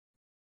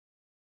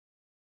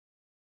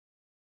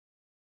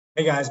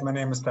Hey guys, my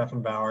name is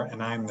Stefan Bauer,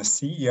 and I'm the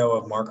CEO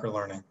of Marker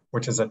Learning,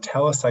 which is a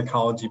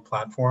telepsychology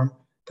platform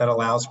that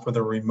allows for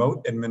the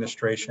remote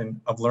administration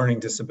of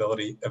learning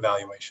disability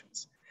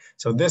evaluations.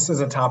 So this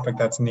is a topic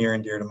that's near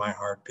and dear to my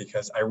heart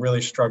because I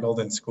really struggled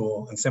in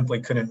school and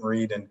simply couldn't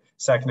read in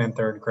second and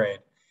third grade.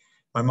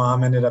 My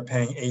mom ended up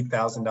paying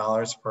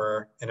 $8,000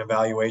 for an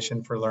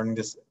evaluation for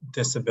learning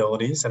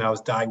disabilities, and I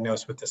was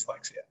diagnosed with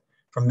dyslexia.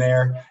 From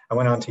there, I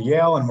went on to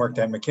Yale and worked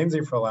at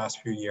McKinsey for the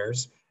last few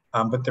years.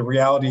 But the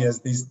reality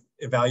is these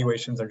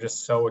evaluations are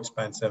just so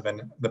expensive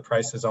and the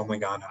price has only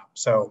gone up.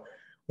 So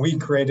we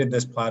created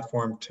this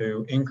platform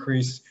to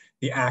increase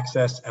the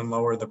access and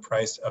lower the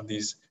price of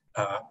these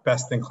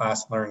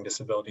best-in-class learning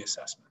disability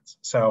assessments.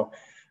 So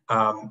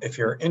if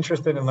you're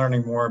interested in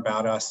learning more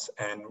about us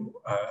and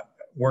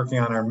working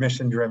on our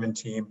mission-driven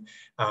team,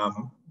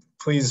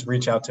 please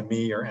reach out to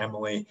me or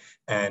Emily,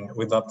 and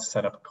we'd love to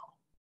set up a call.